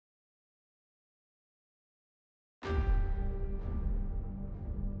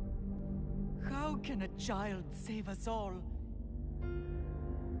How can a child save us all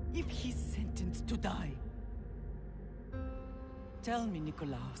if he's sentenced to die? Tell me,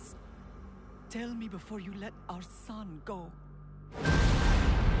 Nikolaos. Tell me before you let our son go.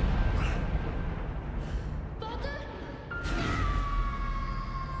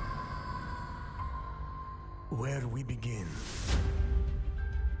 Where we begin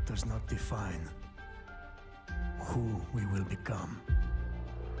does not define who we will become.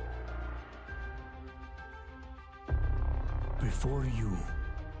 Before you,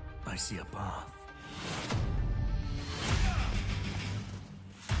 I see a path.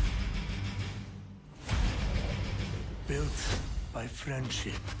 Built by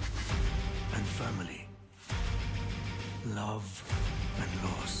friendship and family, love and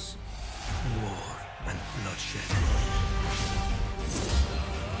loss, war and bloodshed.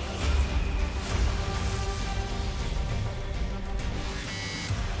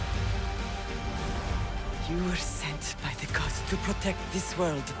 You were sent by the gods to protect this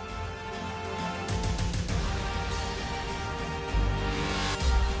world.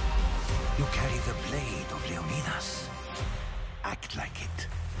 You carry the blade of Leonidas. Act like it.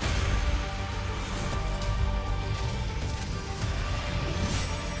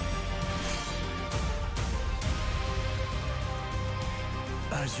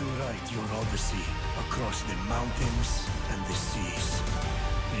 As you write your Odyssey across the mountains and the seas,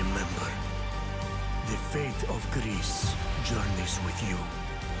 remember, the fate of Greece journeys with you.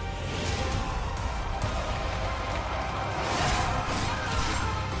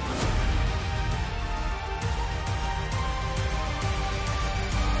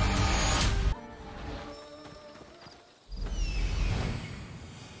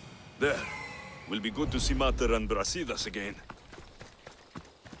 There. Will be good to see Mater and Brasidas again.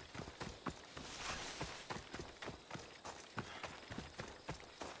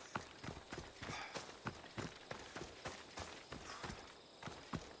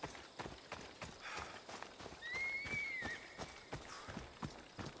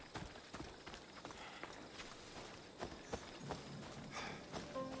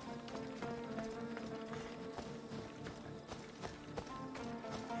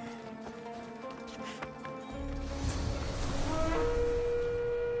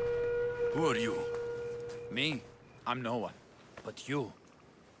 Who are you? Me? I'm no one. But you.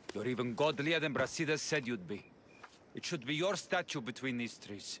 You're even godlier than Brasidas said you'd be. It should be your statue between these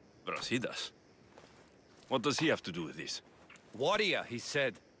trees. Brasidas? What does he have to do with this? Warrior, he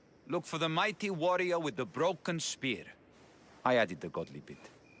said. Look for the mighty warrior with the broken spear. I added the godly bit.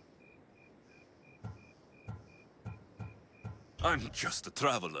 I'm just a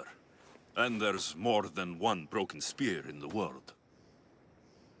traveler. And there's more than one broken spear in the world.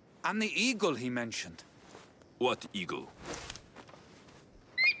 And the eagle he mentioned. What eagle?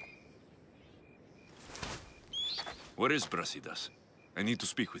 Where is Brasidas? I need to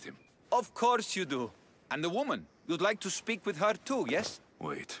speak with him. Of course you do. And the woman, you'd like to speak with her too, yes?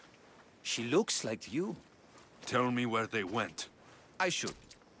 Wait. She looks like you. Tell me where they went. I should.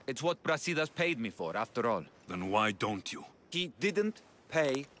 It's what Brasidas paid me for, after all. Then why don't you? He didn't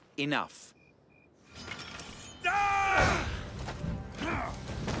pay enough.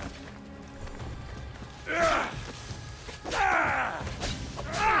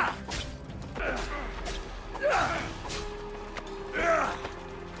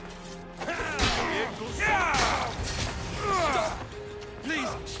 Stop! Please,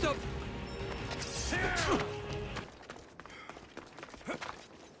 stop!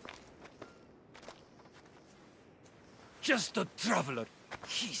 Just a traveler,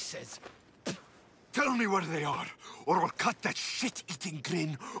 he says. Tell me where they are, or I'll cut that shit-eating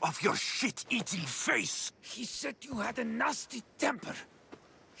grin off your shit-eating face! He said you had a nasty temper.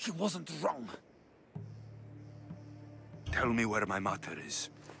 He wasn't wrong. Tell me where my mater is,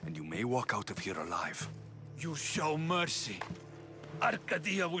 and you may walk out of here alive. You show mercy.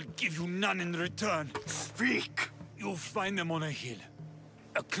 Arcadia will give you none in return. Speak! You'll find them on a hill.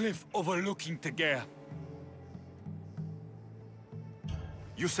 A cliff overlooking Tegea.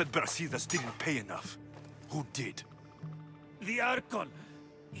 You said Brasidas didn't pay enough. Who did? The Archon.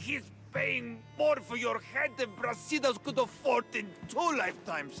 He's paying more for your head than Brasidas could afford in 2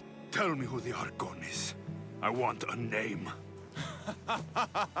 lifetimes. Tell me who the Archon is. I want a name.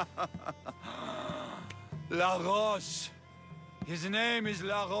 Lagos. His name is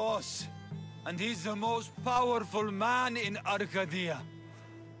Lagos. And he's the most powerful man in Arcadia.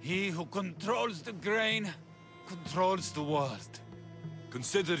 He who controls the grain, controls the world.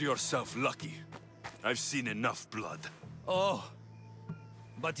 Consider yourself lucky. I've seen enough blood. Oh,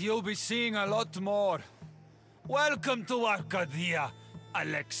 but you'll be seeing a lot more. Welcome to Arcadia,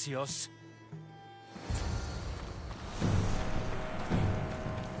 Alexios.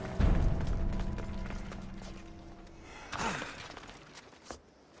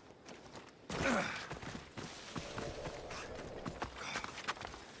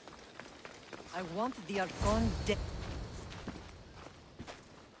 I want the Archon dead.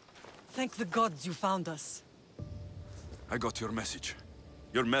 Thank the gods you found us. I got your message.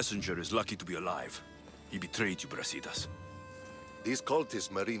 Your messenger is lucky to be alive. He betrayed you, Brasidas. These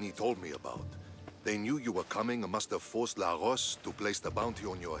cultists Marini told me about. They knew you were coming and must have forced Lagos to place the bounty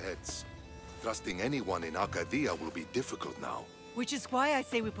on your heads. Trusting anyone in Arcadia will be difficult now. Which is why I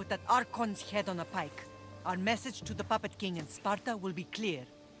say we put that Archon's head on a pike. Our message to the Puppet King in Sparta will be clear.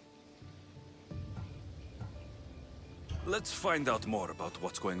 Let's find out more about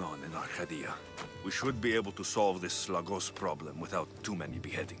what's going on in Arcadia. We should be able to solve this Lagos problem without too many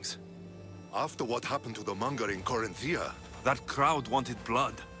beheadings. After what happened to the monger in Corinthia, That crowd wanted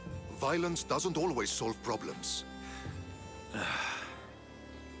blood. violence doesn't always solve problems.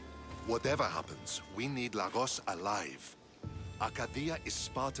 Whatever happens, we need Lagos alive. Arcadia is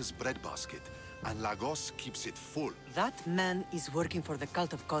Sparta's breadbasket, and Lagos keeps it full. That man is working for the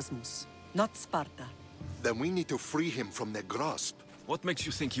cult of Cosmos, not Sparta. Then we need to free him from their grasp. What makes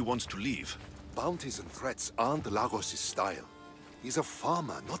you think he wants to leave? Bounties and threats aren't Lagos' style. He's a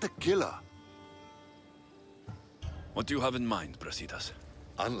farmer, not a killer. What do you have in mind, Brasidas?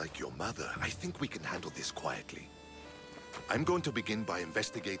 Unlike your mother, I think we can handle this quietly. I'm going to begin by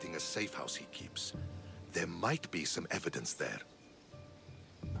investigating a safe house he keeps. There might be some evidence there.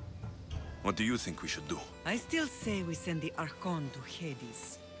 What do you think we should do? I still say we send the Archon to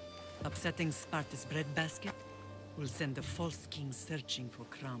Hades. Upsetting Sparta's breadbasket will send the false king searching for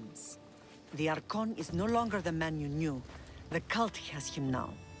crumbs. The Archon is no longer the man you knew. The cult has him now.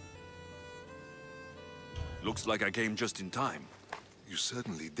 Looks like I came just in time. You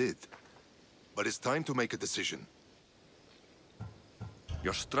certainly did. But it's time to make a decision.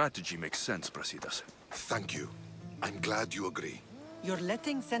 Your strategy makes sense, Brasidas. Thank you. I'm glad you agree. You're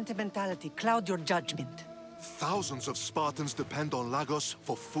letting sentimentality cloud your judgment. Thousands of Spartans depend on Lagos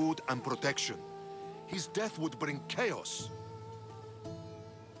for food and protection. His death would bring chaos.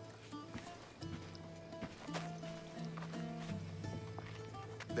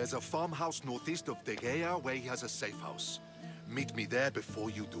 There's a farmhouse northeast of Tegea where he has a safe house. Meet me there before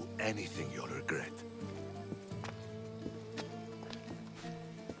you do anything you'll regret.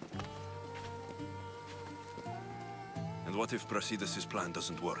 And what if Brasidas' plan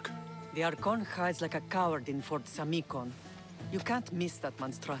doesn't work? The Archon hides like a coward in Fort Samikon. You can't miss that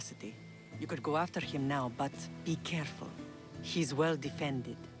monstrosity. You could go after him now, but be careful. He's well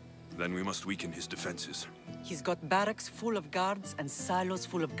defended. Then we must weaken his defenses. He's got barracks full of guards and silos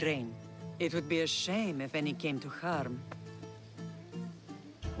full of grain. It would be a shame if any came to harm.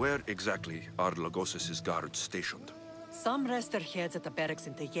 Where exactly are Lagos' guards stationed? Some rest their heads at the barracks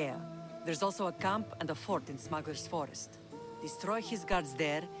in Tegea. There's also a camp and a fort in Smuggler's Forest. Destroy his guards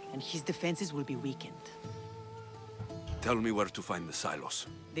there, and his defenses will be weakened. Tell me where to find the silos.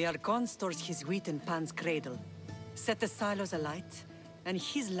 The Archon stores his wheat in Pan's cradle. Set the silos alight, and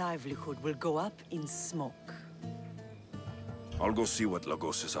his livelihood will go up in smoke. I'll go see what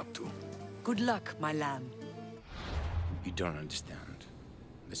Lagos is up to. Good luck, my lamb. You don't understand.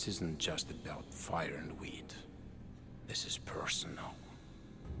 This isn't just about fire and weed. This is personal.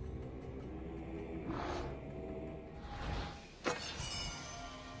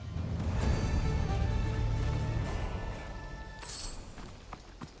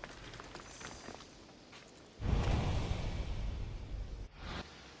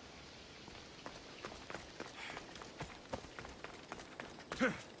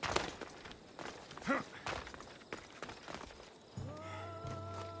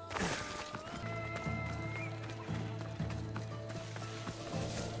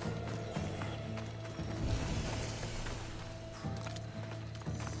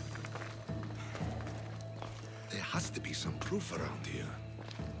 There has to be some proof around here.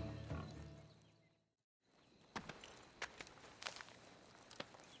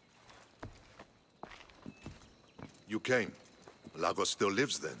 You came. Lagos still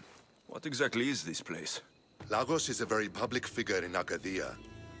lives then? What exactly is this place? Lagos is a very public figure in Arcadia.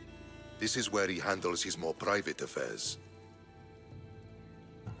 This is where he handles his more private affairs.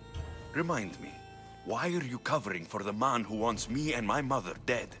 Remind me, why are you covering for the man who wants me and my mother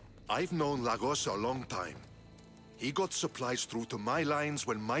dead? I've known Lagos a long time. He got supplies through to my lines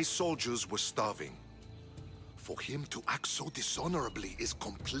when my soldiers were starving. For him to act so dishonorably is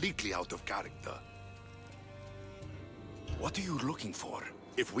completely out of character. What are you looking for?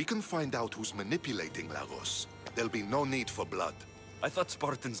 If we can find out who's manipulating Lagos, there'll be no need for blood. I thought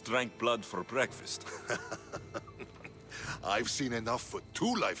Spartans drank blood for breakfast. I've seen enough for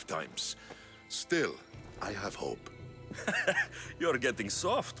 2 lifetimes. Still, I have hope. You're getting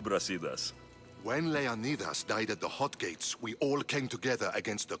soft, Brasidas. When Leonidas died at the Hot Gates, we all came together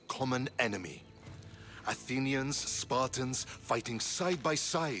against a common enemy. Athenians, Spartans, fighting side by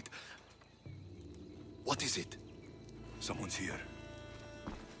side. What is it? Someone's here.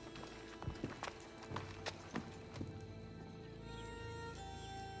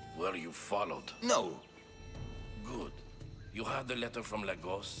 Were you followed? No, Good. You have the letter from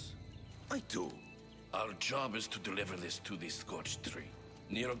Lagos? I do. Our job is to deliver this to the scorched tree,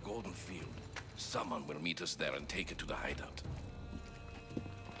 near a golden field. Someone will meet us there and take it to the hideout.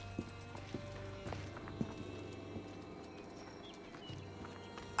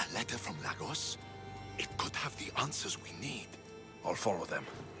 A letter from Lagos? It could have the answers we need. I'll follow them.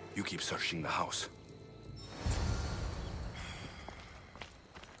 You keep searching the house.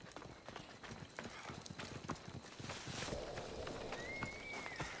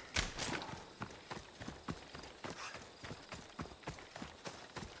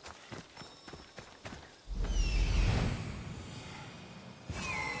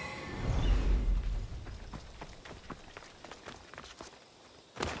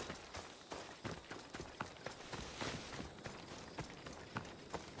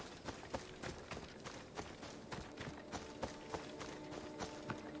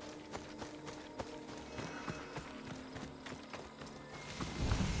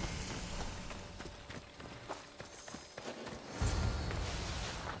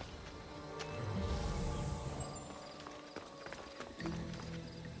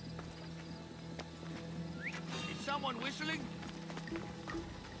 Someone whistling?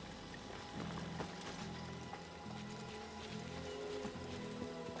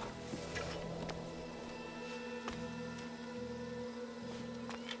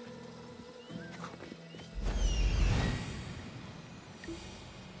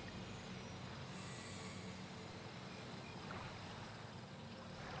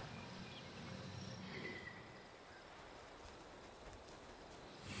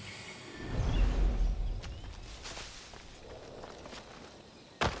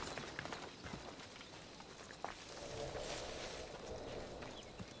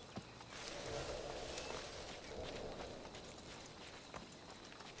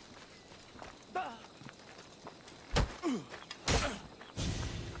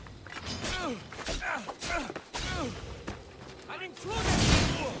 An intruder!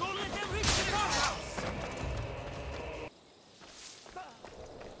 Don't let them reach the guardhouse!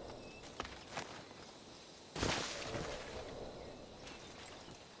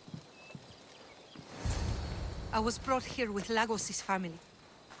 I was brought here with Lagos' family.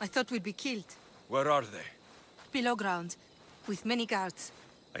 I thought we'd be killed. Where are they? Below ground, with many guards.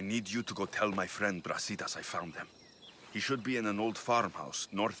 I need you to go tell my friend Brasidas I found them. He should be in an old farmhouse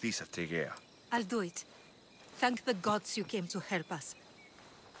northeast of Tegea. I'll do it. Thank the gods you came to help us.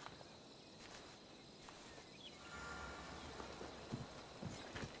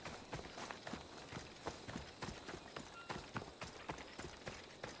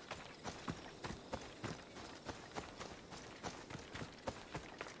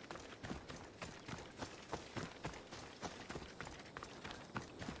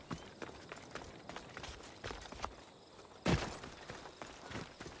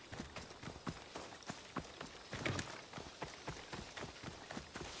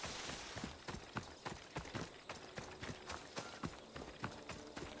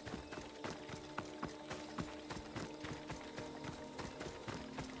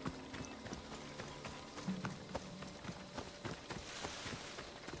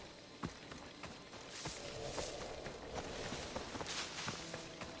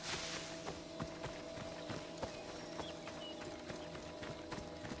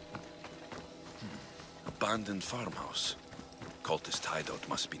 Abandoned farmhouse. Cultist hideout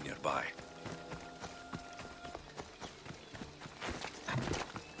must be nearby.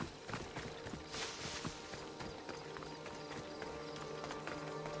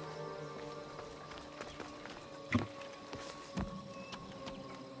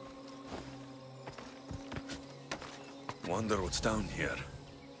 Wonder what's down here.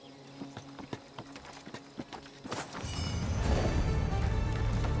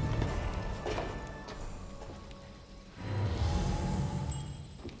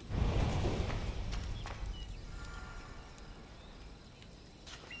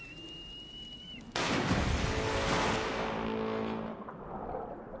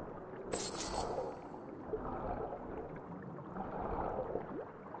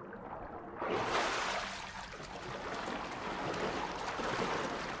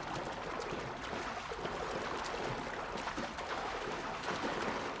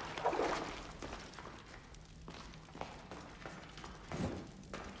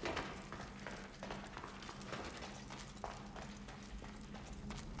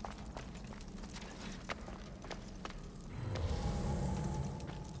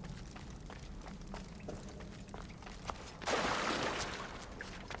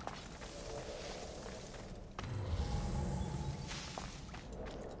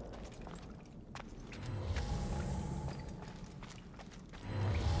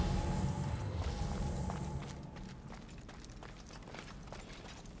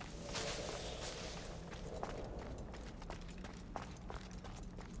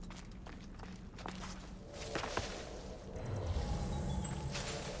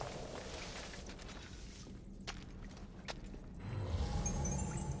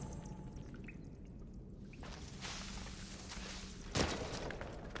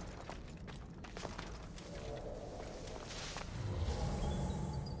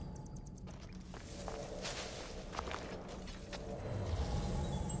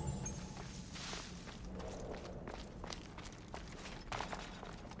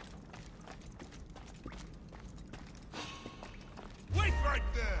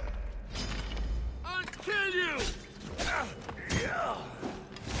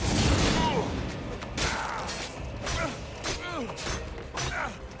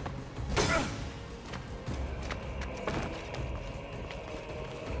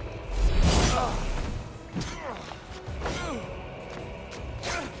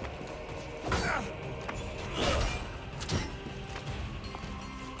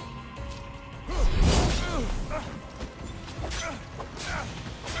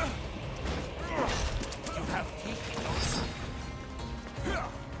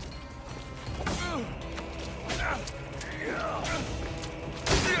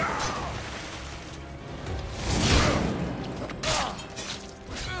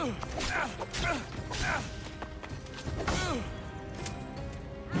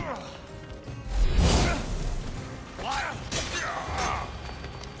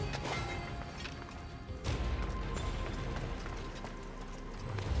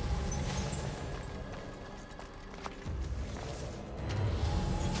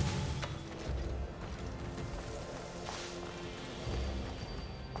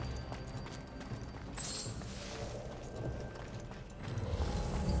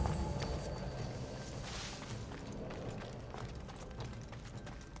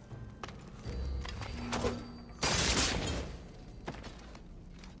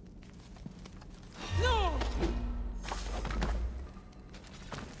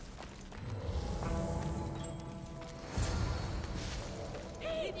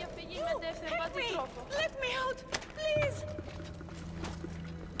 Help me! Let me out! Please!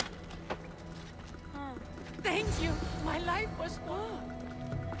 Thank you! My life was gone!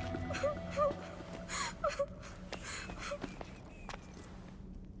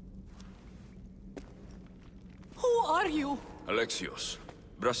 Who are you? Alexios.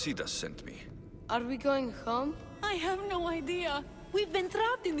 Brasidas sent me. Are we going home? I have no idea. We've been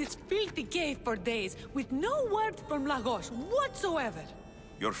trapped in this filthy cave for days, with no word from Lagos whatsoever.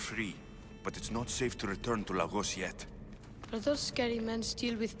 You're free, but it's not safe to return to Lagos yet. Are those scary men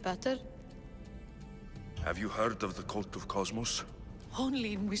still with Pater? Have you heard of the Cult of Cosmos?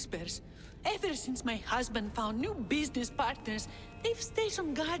 Only in whispers. Ever since my husband found new business partners, they've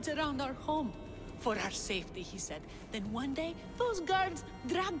stationed guards around our home. For our safety, he said. Then one day, those guards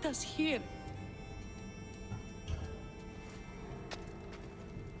dragged us here.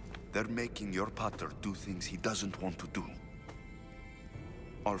 They're making your Pater do things he doesn't want to do.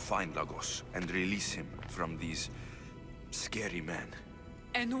 I'll find Lagos and release him from these scary men.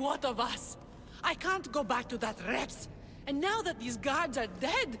 And what of us? I can't go back to that Rex. And now that these guards are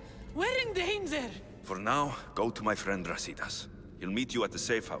dead, we're in danger. For now, go to my friend Brasidas. He'll meet you at the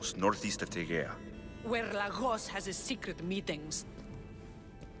safe house northeast of Tegea. Where Lagos has his secret meetings.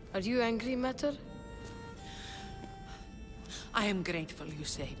 Are you angry, Mater? I am grateful you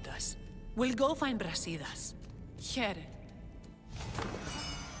saved us. We'll go find Brasidas. Here.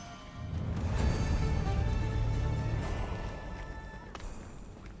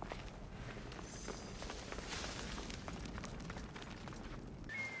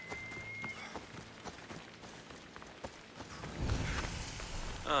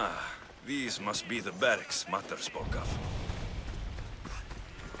 Ah, these must be the barracks Mater spoke of.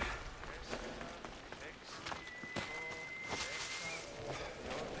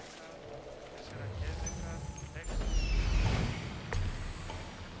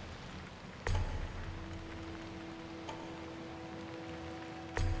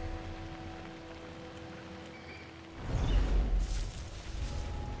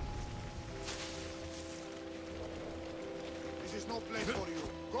 This is no place for you.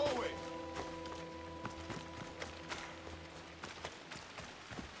 Go away.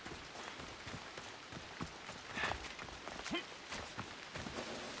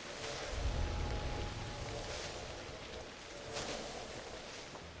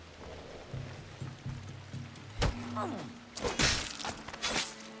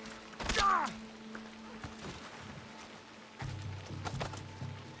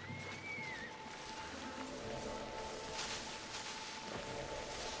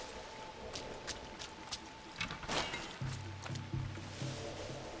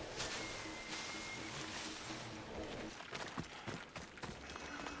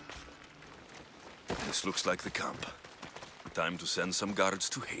 This looks like the camp. Time to send some guards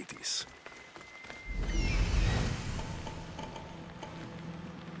to Hades.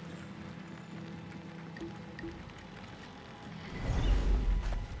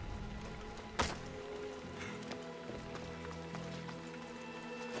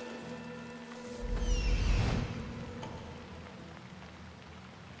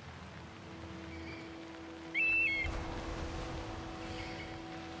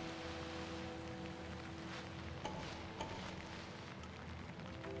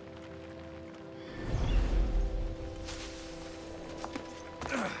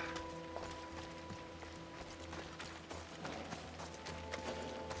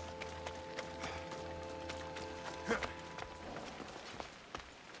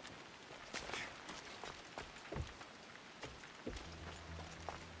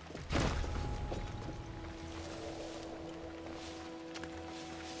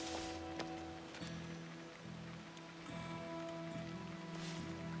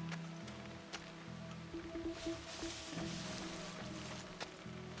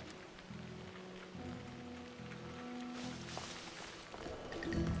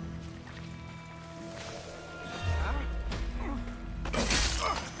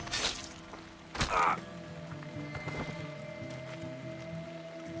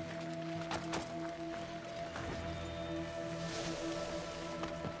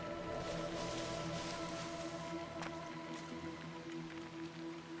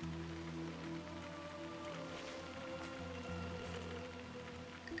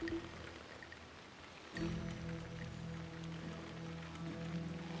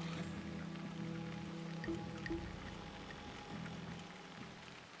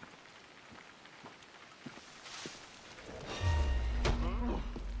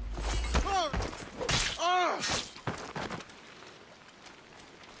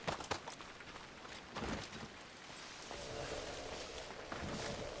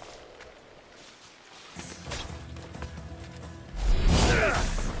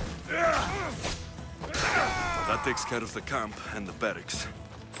 That takes care of the camp and the barracks.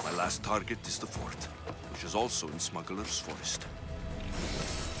 My last target is the fort, which is also in Smuggler's Forest.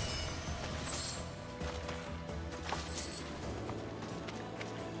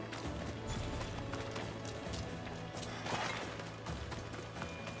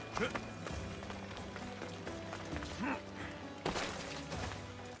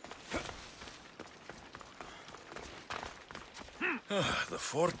 The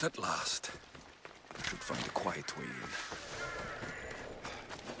fort at last. I should find a quiet way in.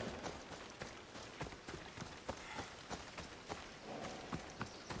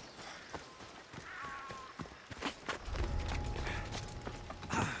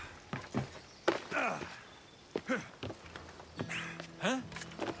 Huh?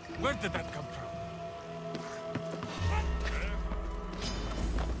 Where did that come from?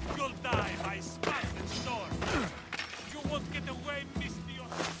 You'll die by Spartan sword. You won't get away, Mr.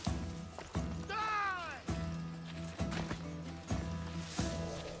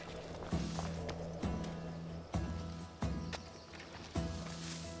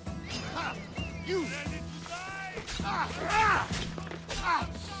 You!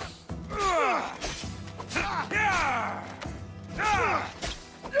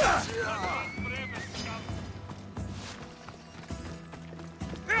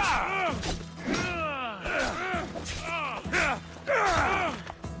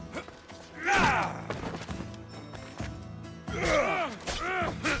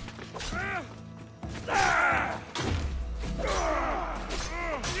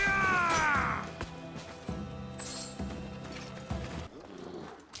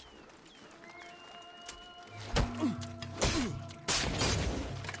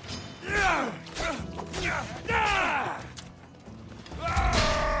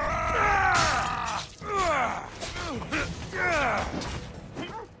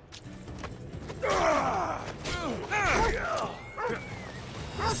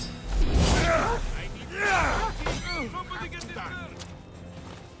 Ready to die?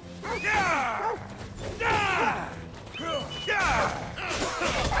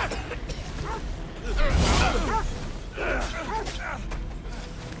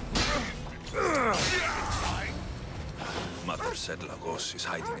 Mother said Lagos is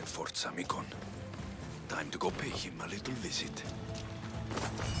hiding in Fort Samikon. Time to go pay him a little visit.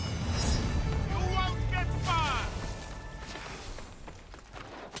 You won't get far!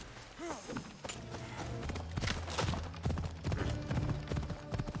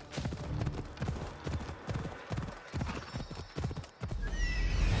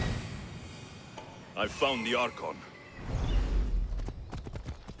 I found the Archon.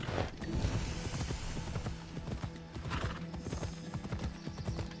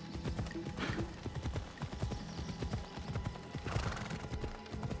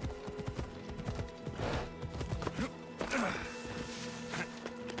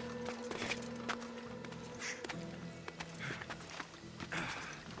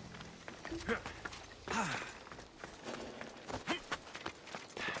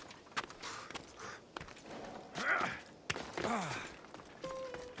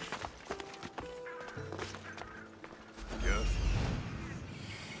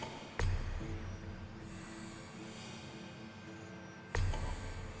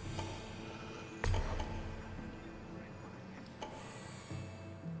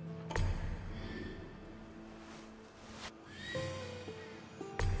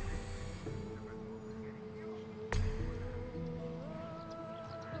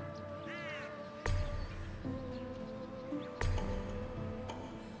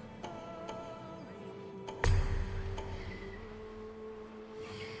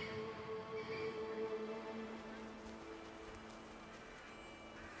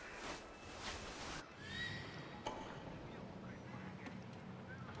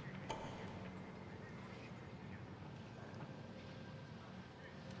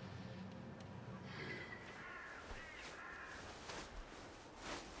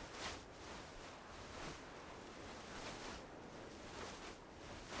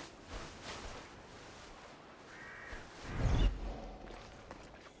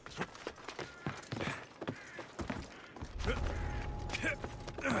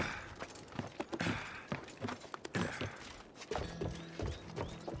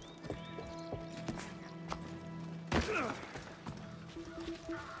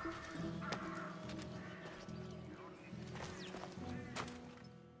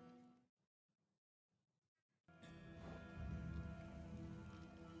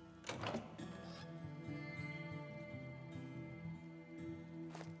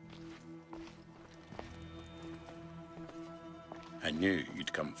 I knew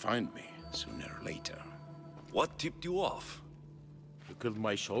you'd come find me sooner or later. What tipped you off? You killed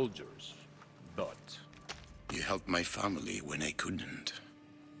my soldiers, but you helped my family when I couldn't.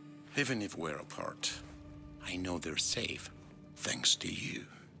 Even if we're apart, I know they're safe, thanks to you.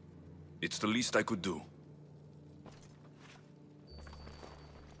 It's the least I could do.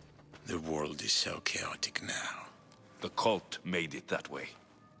 The world is so chaotic now. The cult made it that way.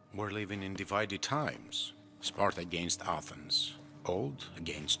 We're living in divided times. Sparta against Athens. Old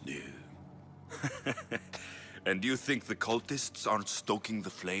against new. And you think the cultists aren't stoking the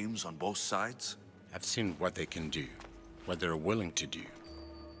flames on both sides? I've seen what they can do, what they're willing to do.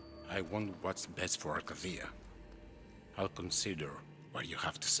 I want what's best for Arcadia. I'll consider what you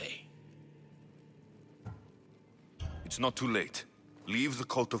have to say. It's not too late. Leave the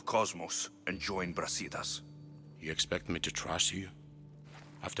cult of Cosmos and join Brasidas. You expect me to trust you?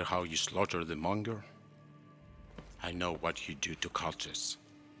 After how you slaughtered the monger? I know what you do to cultists.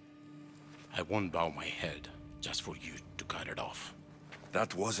 I won't bow my head just for you to cut it off.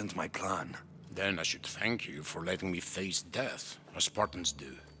 That wasn't my plan. Then I should thank you for letting me face death, as Spartans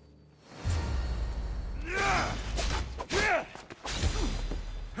do.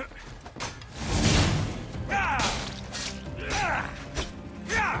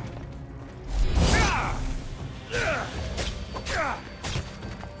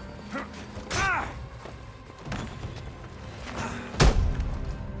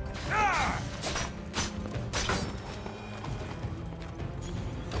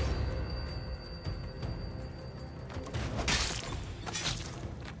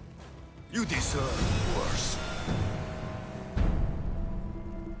 You deserve worse.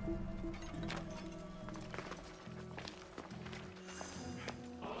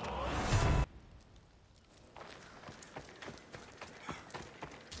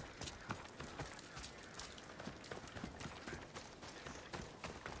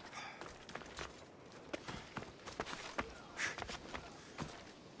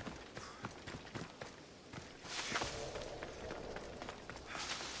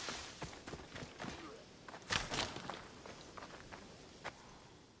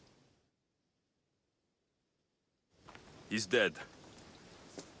 He's dead.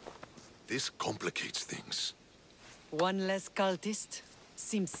 This complicates things. One less cultist?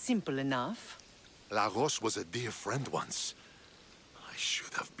 Seems simple enough. Lagos was a dear friend once. I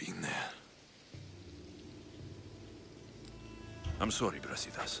should have been there. I'm sorry,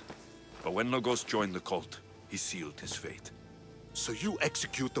 Brasidas. But when Lagos joined the cult, he sealed his fate. So you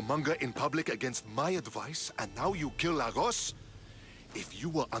execute the manga in public against my advice, and now you kill Lagos? If you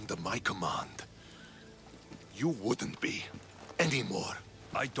were under my command, you wouldn't be anymore.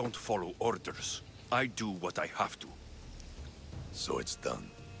 I don't follow orders. I do what I have to. So it's done.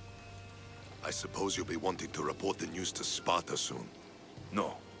 I suppose you'll be wanting to report the news to Sparta soon.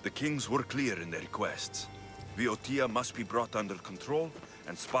 No, the kings were clear in their requests. Viotia must be brought under control,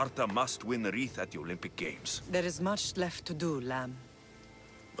 and Sparta must win a wreath at the Olympic Games. There is much left to do, Lamb.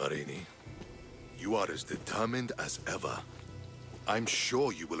 Marini, you are as determined as ever. I'm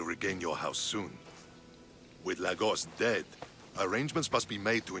sure you will regain your house soon. With Lagos dead, arrangements must be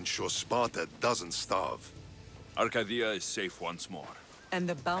made to ensure Sparta doesn't starve. Arcadia is safe once more. And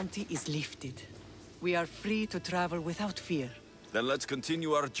the bounty is lifted. We are free to travel without fear. Then let's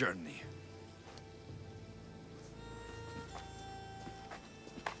continue our journey.